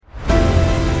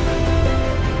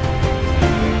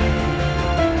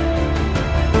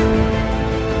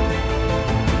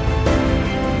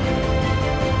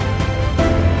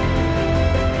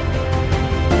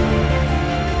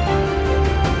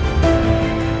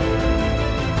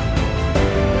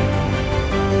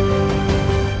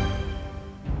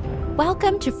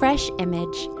to Fresh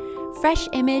Image. Fresh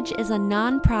Image is a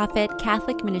nonprofit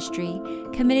Catholic ministry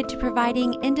committed to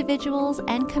providing individuals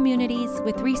and communities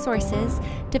with resources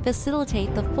to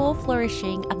facilitate the full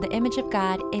flourishing of the image of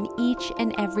God in each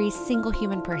and every single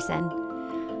human person.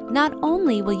 Not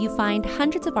only will you find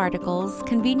hundreds of articles,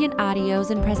 convenient audios,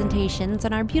 and presentations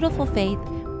on our beautiful faith,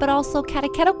 but also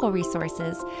catechetical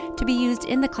resources to be used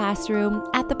in the classroom,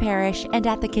 at the parish, and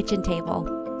at the kitchen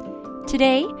table.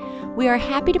 Today, we are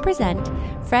happy to present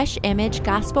Fresh Image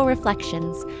Gospel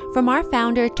Reflections from our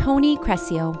founder, Tony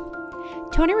Crescio.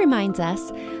 Tony reminds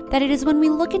us that it is when we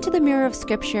look into the mirror of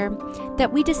Scripture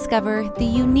that we discover the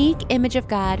unique image of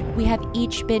God we have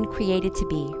each been created to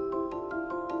be.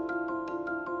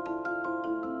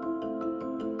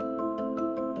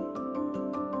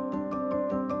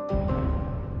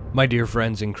 My dear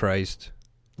friends in Christ,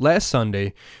 last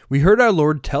Sunday, we heard our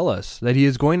Lord tell us that He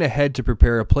is going ahead to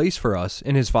prepare a place for us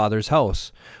in His Father's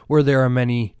house, where there are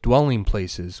many dwelling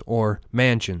places, or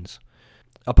mansions.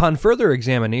 Upon further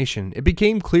examination, it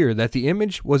became clear that the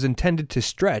image was intended to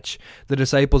stretch the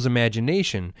disciples'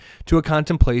 imagination to a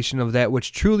contemplation of that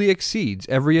which truly exceeds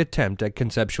every attempt at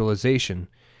conceptualization,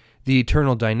 the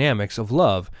eternal dynamics of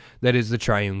love that is the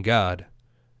triune God.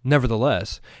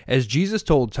 Nevertheless, as Jesus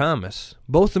told Thomas,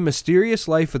 both the mysterious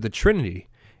life of the Trinity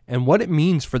and what it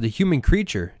means for the human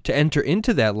creature to enter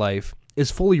into that life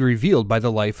is fully revealed by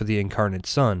the life of the incarnate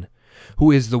Son, who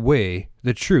is the way,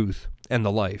 the truth, and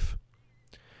the life.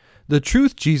 The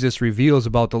truth Jesus reveals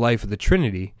about the life of the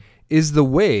Trinity is the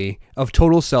way of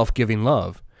total self-giving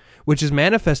love, which is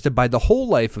manifested by the whole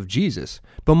life of Jesus,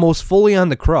 but most fully on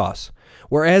the cross,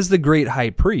 where as the great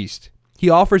high priest, He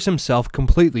offers Himself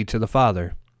completely to the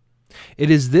Father. It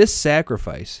is this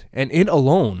sacrifice, and it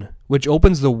alone, which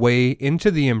opens the way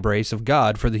into the embrace of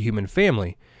God for the human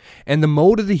family, and the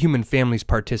mode of the human family's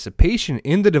participation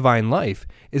in the divine life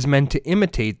is meant to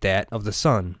imitate that of the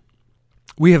Son.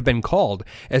 We have been called,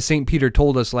 as St. Peter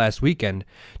told us last weekend,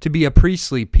 to be a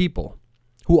priestly people,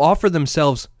 who offer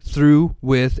themselves through,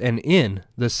 with, and in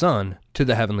the Son to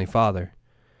the Heavenly Father.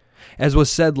 As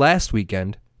was said last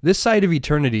weekend, this side of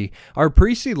eternity, our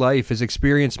priestly life is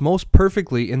experienced most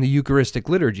perfectly in the Eucharistic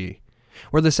liturgy,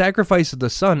 where the sacrifice of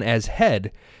the Son as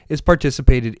head is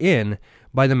participated in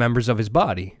by the members of His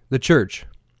body, the Church.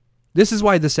 This is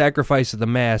why the sacrifice of the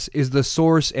Mass is the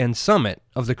source and summit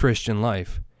of the Christian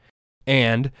life.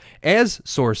 And, as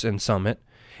source and summit,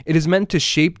 it is meant to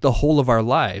shape the whole of our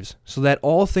lives so that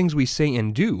all things we say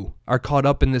and do are caught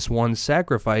up in this one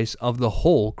sacrifice of the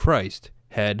whole Christ,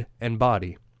 head and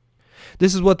body.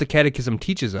 This is what the Catechism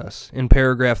teaches us in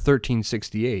paragraph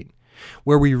 1368,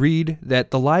 where we read that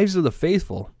the lives of the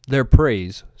faithful, their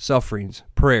praise, sufferings,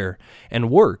 prayer, and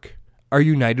work are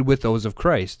united with those of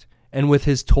Christ and with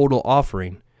His total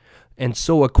offering, and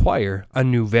so acquire a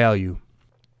new value.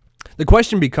 The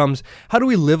question becomes, how do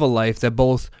we live a life that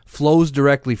both flows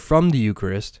directly from the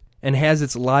Eucharist and has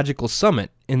its logical summit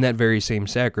in that very same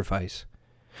sacrifice?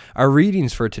 Our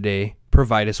readings for today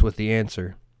provide us with the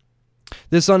answer.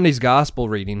 This Sunday's Gospel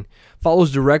reading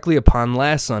follows directly upon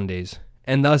last Sunday's,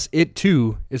 and thus it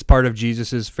too is part of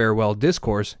Jesus' farewell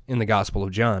discourse in the Gospel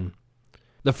of John.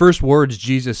 The first words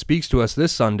Jesus speaks to us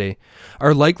this Sunday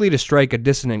are likely to strike a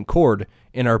dissonant chord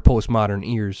in our postmodern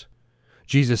ears.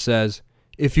 Jesus says,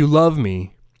 "If you love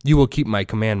me, you will keep my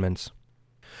commandments."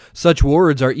 Such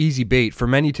words are easy bait for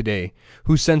many today,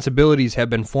 whose sensibilities have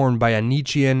been formed by a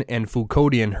Nietzschean and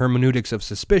Foucauldian hermeneutics of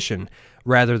suspicion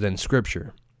rather than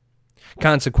Scripture.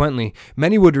 Consequently,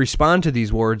 many would respond to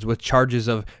these words with charges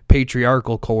of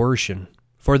patriarchal coercion,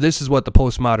 for this is what the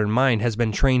postmodern mind has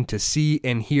been trained to see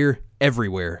and hear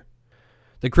everywhere.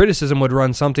 The criticism would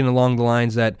run something along the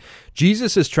lines that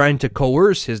Jesus is trying to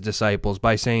coerce His disciples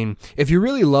by saying, "If you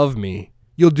really love me,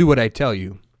 you'll do what I tell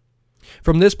you."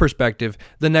 From this perspective,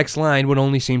 the next line would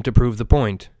only seem to prove the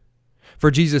point.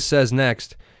 For Jesus says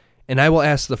next, "And I will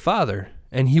ask the Father,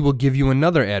 and He will give you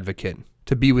another advocate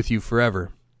to be with you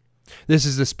forever. This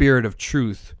is the Spirit of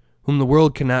truth, whom the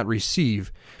world cannot receive,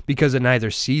 because it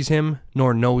neither sees Him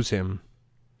nor knows Him."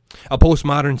 A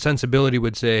postmodern sensibility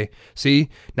would say, see,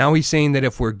 now He's saying that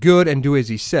if we're good and do as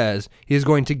He says, He is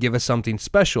going to give us something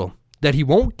special that He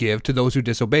won't give to those who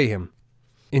disobey Him.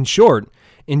 In short,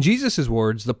 in Jesus'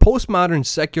 words, the postmodern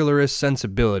secularist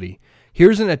sensibility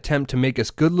here's an attempt to make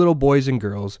us good little boys and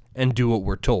girls and do what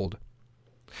we're told.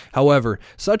 However,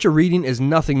 such a reading is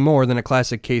nothing more than a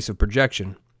classic case of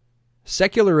projection.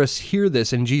 Secularists hear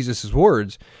this in Jesus'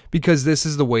 words because this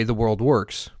is the way the world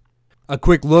works. A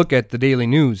quick look at the daily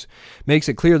news makes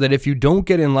it clear that if you don't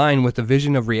get in line with the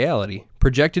vision of reality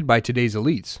projected by today's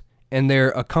elites and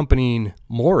their accompanying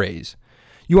mores,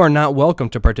 you are not welcome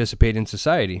to participate in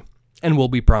society, and will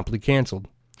be promptly canceled.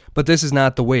 But this is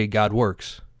not the way God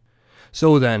works.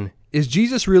 So then, is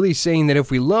Jesus really saying that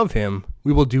if we love him,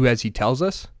 we will do as he tells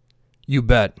us? You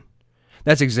bet.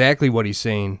 That's exactly what he's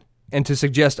saying, and to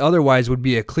suggest otherwise would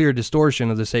be a clear distortion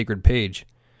of the sacred page.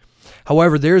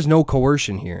 However, there is no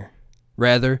coercion here.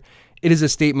 Rather, it is a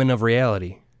statement of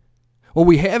reality. What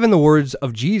we have in the words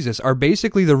of Jesus are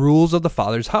basically the rules of the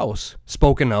Father's house,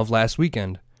 spoken of last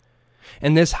weekend.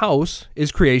 And this house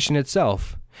is creation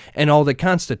itself, and all that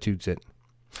constitutes it.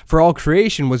 For all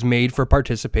creation was made for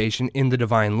participation in the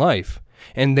divine life,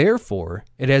 and therefore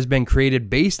it has been created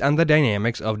based on the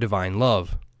dynamics of divine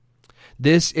love.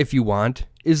 This, if you want,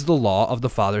 is the law of the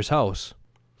Father's house.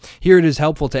 Here it is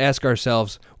helpful to ask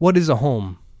ourselves, what is a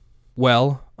home?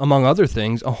 Well, among other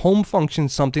things, a home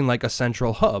functions something like a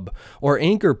central hub or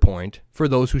anchor point for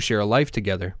those who share a life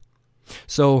together.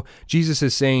 So, Jesus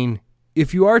is saying,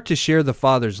 if you are to share the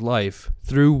Father's life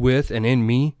through, with, and in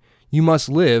me, you must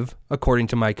live according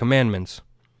to my commandments.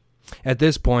 At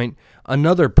this point,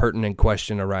 another pertinent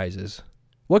question arises.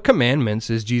 What commandments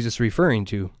is Jesus referring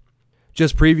to?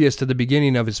 Just previous to the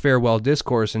beginning of his farewell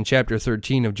discourse in chapter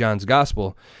 13 of John's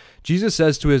Gospel, Jesus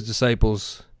says to his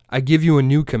disciples, I give you a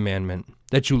new commandment,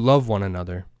 that you love one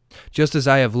another. Just as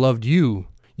I have loved you,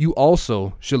 you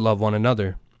also should love one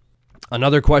another.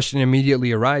 Another question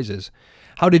immediately arises.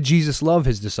 How did Jesus love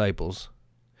his disciples?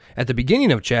 At the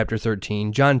beginning of chapter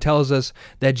 13, John tells us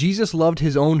that Jesus loved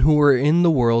his own who were in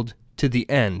the world to the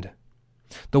end.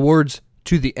 The words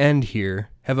to the end here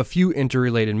have a few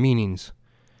interrelated meanings.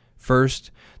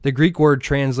 First, the Greek word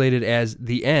translated as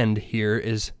the end here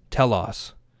is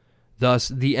telos. Thus,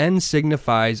 the end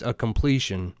signifies a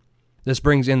completion. This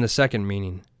brings in the second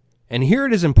meaning. And here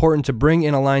it is important to bring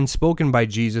in a line spoken by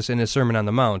Jesus in his Sermon on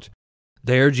the Mount.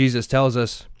 There, Jesus tells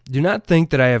us, do not think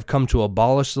that I have come to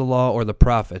abolish the law or the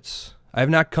prophets. I have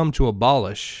not come to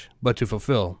abolish, but to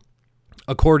fulfill.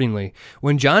 Accordingly,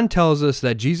 when John tells us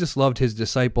that Jesus loved his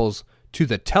disciples to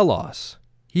the telos,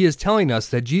 he is telling us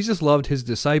that Jesus loved his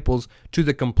disciples to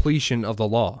the completion of the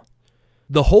law.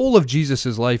 The whole of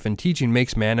Jesus' life and teaching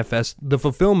makes manifest the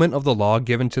fulfillment of the law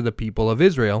given to the people of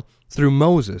Israel through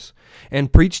Moses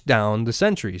and preached down the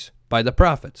centuries by the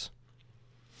prophets.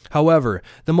 However,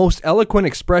 the most eloquent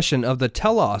expression of the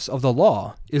telos of the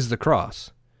law is the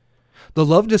cross. The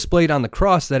love displayed on the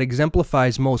cross that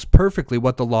exemplifies most perfectly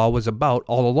what the law was about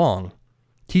all along,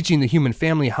 teaching the human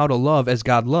family how to love as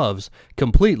God loves,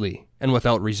 completely and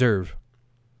without reserve.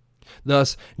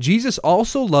 Thus, Jesus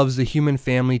also loves the human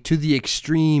family to the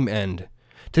extreme end,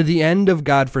 to the end of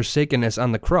God-forsakenness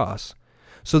on the cross,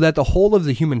 so that the whole of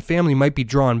the human family might be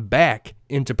drawn back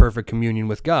into perfect communion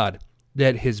with God,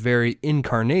 that his very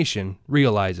incarnation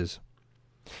realizes.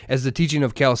 As the teaching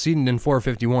of Chalcedon in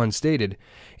 451 stated,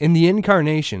 in the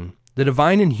incarnation, the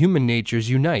divine and human natures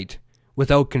unite,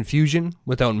 without confusion,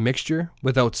 without mixture,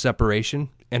 without separation,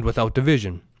 and without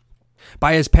division.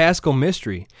 By his paschal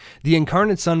mystery, the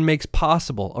incarnate Son makes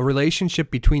possible a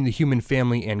relationship between the human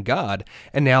family and God,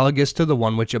 analogous to the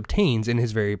one which obtains in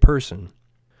his very person.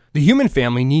 The human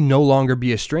family need no longer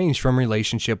be estranged from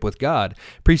relationship with God,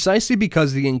 precisely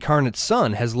because the incarnate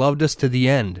Son has loved us to the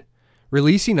end,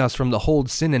 releasing us from the hold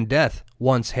sin and death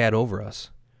once had over us.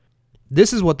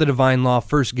 This is what the divine law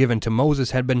first given to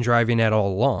Moses had been driving at all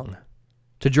along,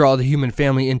 to draw the human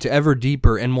family into ever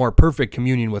deeper and more perfect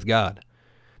communion with God.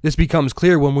 This becomes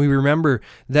clear when we remember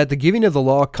that the giving of the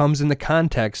law comes in the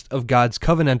context of God's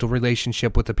covenantal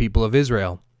relationship with the people of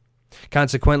Israel.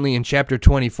 Consequently, in chapter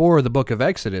 24 of the book of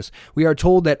Exodus, we are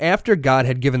told that after God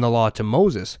had given the law to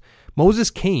Moses, Moses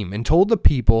came and told the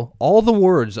people all the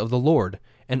words of the Lord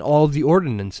and all the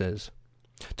ordinances.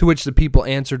 To which the people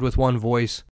answered with one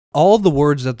voice, all the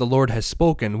words that the Lord has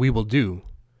spoken we will do.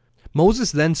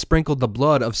 Moses then sprinkled the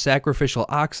blood of sacrificial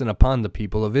oxen upon the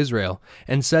people of Israel,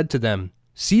 and said to them,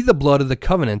 see the blood of the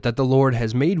covenant that the Lord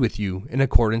has made with you in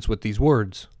accordance with these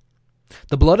words.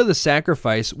 The blood of the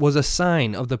sacrifice was a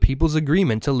sign of the people's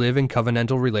agreement to live in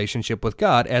covenantal relationship with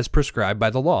God as prescribed by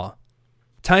the law.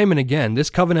 Time and again, this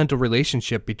covenantal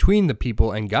relationship between the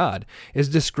people and God is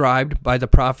described by the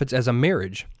prophets as a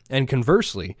marriage, and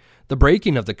conversely, the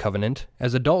breaking of the covenant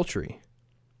as adultery.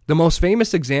 The most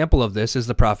famous example of this is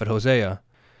the prophet Hosea.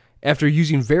 After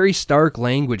using very stark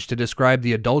language to describe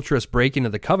the adulterous breaking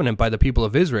of the covenant by the people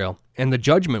of Israel and the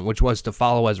judgment which was to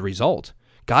follow as a result,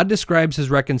 God describes his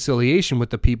reconciliation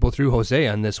with the people through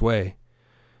Hosea in this way.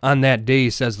 On that day,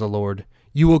 says the Lord,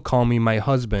 you will call me my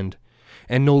husband,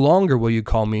 and no longer will you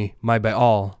call me my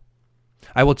Baal.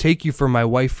 I will take you for my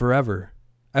wife forever.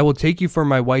 I will take you for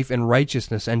my wife in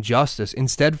righteousness and justice, in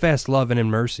steadfast love and in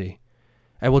mercy.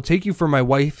 I will take you for my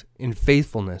wife in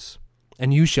faithfulness,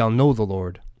 and you shall know the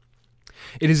Lord.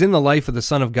 It is in the life of the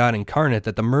Son of God incarnate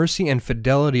that the mercy and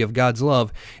fidelity of God's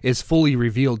love is fully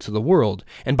revealed to the world,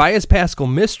 and by his paschal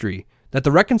mystery, that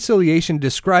the reconciliation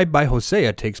described by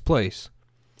Hosea takes place.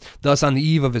 Thus, on the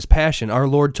eve of his passion, our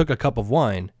Lord took a cup of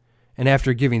wine, and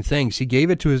after giving thanks, he gave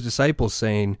it to his disciples,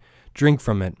 saying, "Drink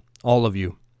from it, all of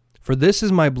you, for this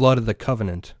is my blood of the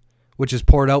covenant, which is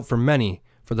poured out for many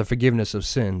for the forgiveness of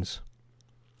sins."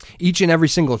 Each and every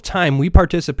single time we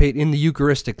participate in the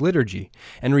Eucharistic liturgy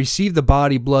and receive the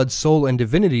body, blood, soul, and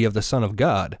divinity of the Son of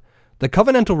God, the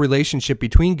covenantal relationship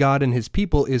between God and his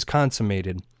people is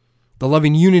consummated. The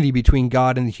loving unity between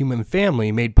God and the human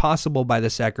family, made possible by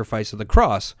the sacrifice of the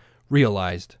cross,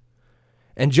 realized.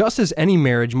 And just as any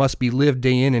marriage must be lived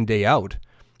day in and day out,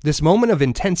 this moment of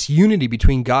intense unity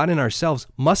between God and ourselves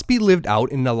must be lived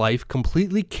out in a life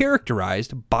completely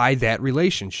characterized by that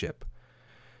relationship.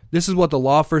 This is what the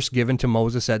law first given to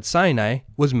Moses at Sinai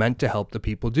was meant to help the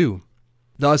people do.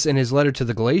 Thus, in his letter to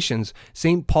the Galatians,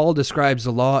 St. Paul describes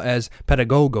the law as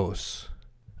pedagogos.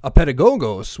 A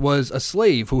pedagogos was a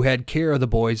slave who had care of the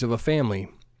boys of a family,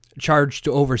 charged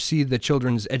to oversee the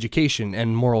children's education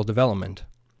and moral development.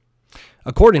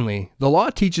 Accordingly, the law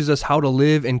teaches us how to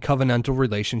live in covenantal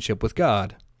relationship with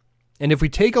God. And if we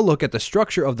take a look at the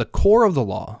structure of the core of the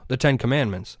law, the Ten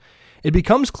Commandments, it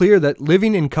becomes clear that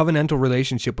living in covenantal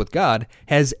relationship with God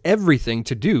has everything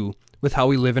to do with how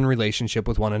we live in relationship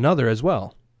with one another as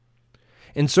well.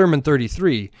 In Sermon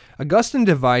 33, Augustine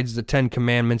divides the Ten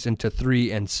Commandments into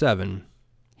 3 and 7.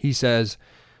 He says,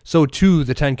 "So too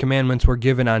the Ten Commandments were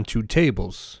given on 2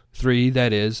 tables. 3,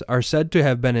 that is, are said to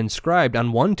have been inscribed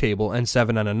on one table and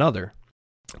 7 on another.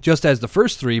 Just as the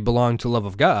first 3 belong to love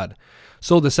of God,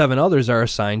 so the 7 others are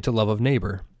assigned to love of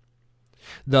neighbor.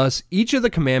 Thus, each of the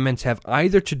commandments have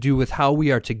either to do with how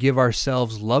we are to give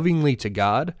ourselves lovingly to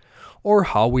God, or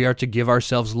how we are to give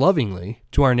ourselves lovingly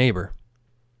to our neighbor.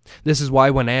 This is why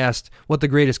when asked what the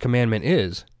greatest commandment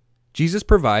is, Jesus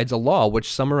provides a law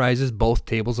which summarizes both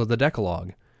tables of the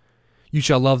Decalogue. You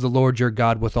shall love the Lord your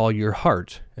God with all your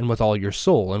heart, and with all your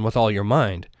soul, and with all your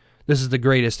mind. This is the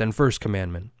greatest and first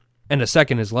commandment. And a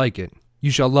second is like it. You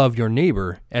shall love your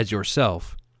neighbor as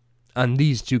yourself. On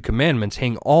these 2 commandments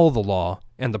hang all the law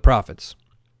and the prophets."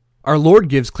 Our Lord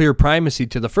gives clear primacy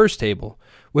to the first table,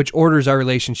 which orders our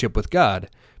relationship with God,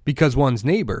 because one's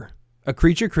neighbor, a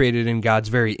creature created in God's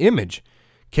very image,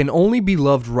 can only be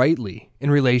loved rightly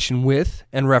in relation with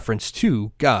and reference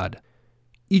to God.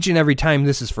 Each and every time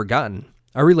this is forgotten,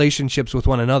 our relationships with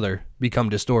one another become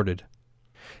distorted.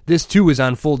 This too is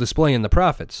on full display in the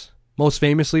prophets, most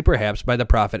famously perhaps by the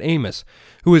prophet Amos,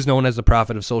 who is known as the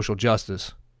prophet of social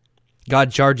justice.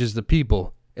 God charges the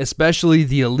people, especially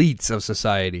the elites of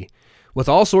society, with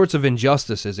all sorts of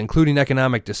injustices, including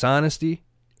economic dishonesty,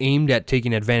 aimed at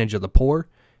taking advantage of the poor,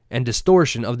 and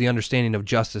distortion of the understanding of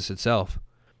justice itself.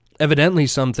 Evidently,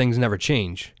 some things never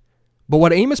change. But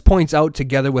what Amos points out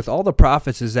together with all the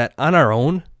prophets is that on our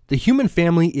own, the human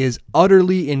family is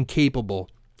utterly incapable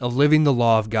of living the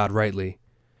law of God rightly.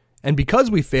 And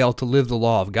because we fail to live the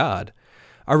law of God,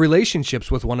 our relationships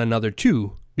with one another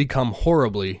too become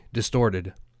horribly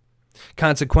distorted.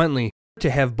 Consequently, to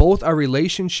have both our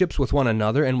relationships with one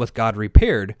another and with God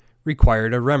repaired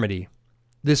required a remedy.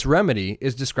 This remedy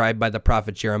is described by the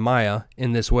prophet Jeremiah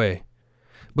in this way.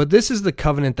 "But this is the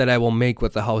covenant that I will make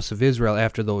with the house of Israel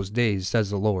after those days,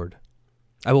 says the Lord.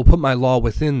 I will put my law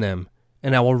within them,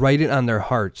 and I will write it on their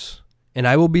hearts. And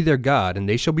I will be their God, and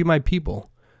they shall be my people.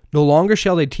 No longer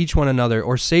shall they teach one another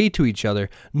or say to each other,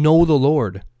 'Know the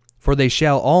Lord,' for they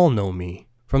shall all know me,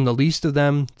 from the least of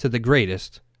them to the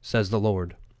greatest, says the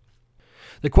Lord."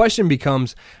 The question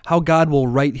becomes how God will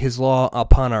write his law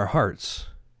upon our hearts.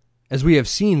 As we have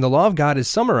seen, the law of God is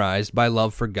summarized by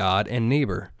love for God and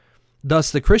neighbor.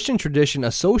 Thus, the Christian tradition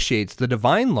associates the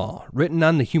divine law written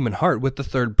on the human heart with the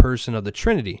third person of the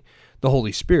Trinity, the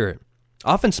Holy Spirit,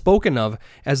 often spoken of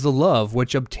as the love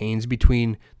which obtains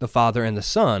between the Father and the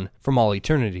Son from all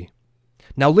eternity.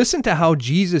 Now listen to how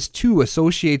Jesus too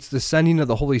associates the sending of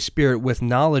the Holy Spirit with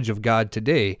knowledge of God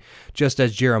today, just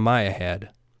as Jeremiah had.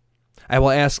 "I will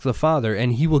ask the Father,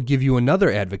 and he will give you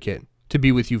another advocate to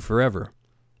be with you forever.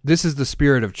 This is the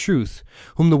Spirit of truth,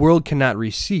 whom the world cannot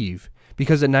receive,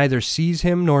 because it neither sees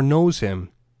him nor knows him.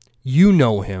 You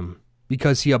know him,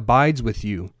 because he abides with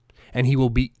you, and he will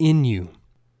be in you."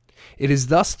 It is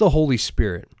thus the Holy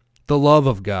Spirit, the love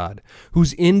of God,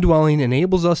 whose indwelling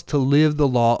enables us to live the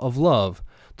law of love,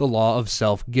 the law of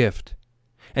self-gift.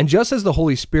 And just as the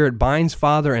Holy Spirit binds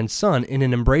Father and Son in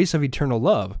an embrace of eternal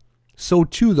love, so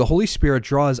too the Holy Spirit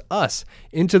draws us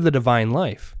into the divine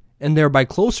life, and thereby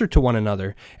closer to one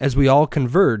another as we all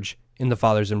converge in the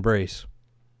Father's embrace.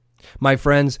 My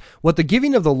friends, what the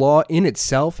giving of the law in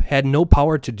itself had no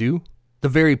power to do, the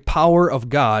very power of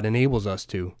God enables us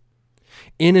to.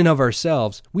 In and of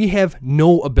ourselves, we have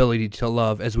no ability to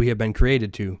love as we have been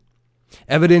created to.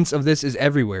 Evidence of this is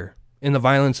everywhere, in the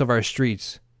violence of our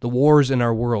streets, the wars in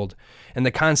our world, and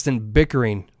the constant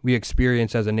bickering we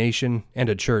experience as a nation and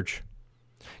a church.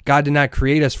 God did not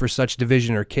create us for such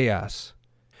division or chaos.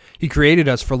 He created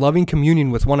us for loving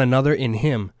communion with one another in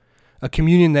Him, a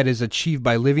communion that is achieved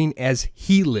by living as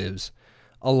He lives,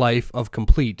 a life of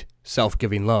complete,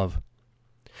 self-giving love.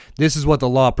 This is what the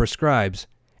law prescribes,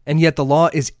 and yet the law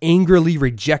is angrily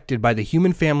rejected by the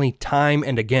human family time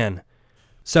and again.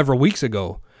 Several weeks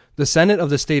ago, the Senate of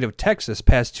the state of Texas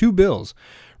passed 2 bills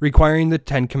requiring the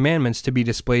 10 Commandments to be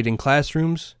displayed in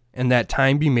classrooms and that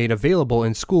time be made available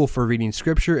in school for reading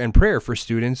scripture and prayer for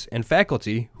students and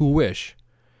faculty who wish.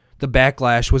 The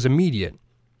backlash was immediate,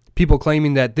 people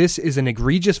claiming that this is an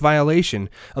egregious violation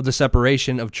of the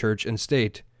separation of church and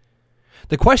state.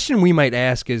 The question we might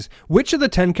ask is, which of the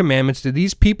 10 Commandments do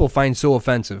these people find so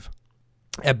offensive?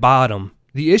 At bottom,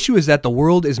 the issue is that the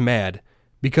world is mad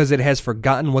because it has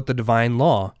forgotten what the divine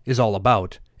law is all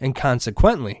about, and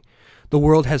consequently, the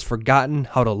world has forgotten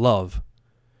how to love.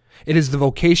 It is the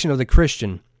vocation of the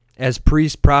Christian, as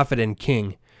priest, prophet, and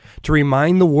king, to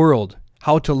remind the world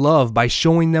how to love by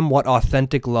showing them what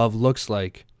authentic love looks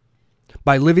like.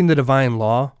 By living the divine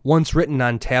law, once written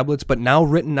on tablets but now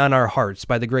written on our hearts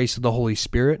by the grace of the Holy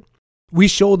Spirit, we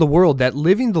show the world that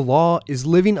living the law is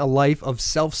living a life of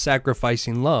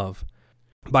self-sacrificing love.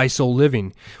 By so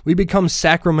living, we become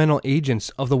sacramental agents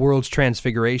of the world's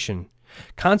transfiguration,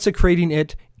 consecrating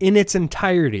it in its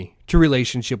entirety to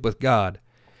relationship with God,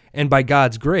 and by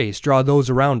God's grace draw those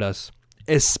around us,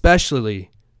 especially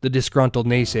the disgruntled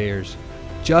naysayers,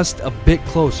 just a bit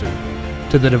closer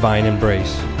to the divine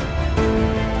embrace.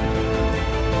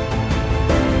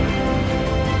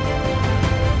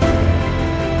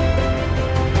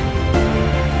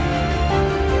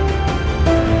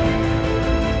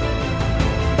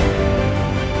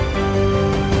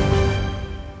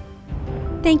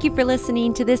 Thank you for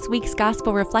listening to this week's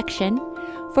Gospel Reflection.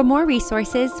 For more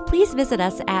resources, please visit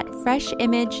us at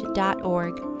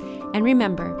freshimage.org. And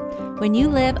remember, when you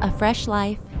live a fresh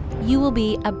life, you will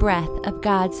be a breath of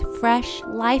God's fresh,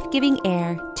 life-giving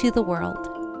air to the world.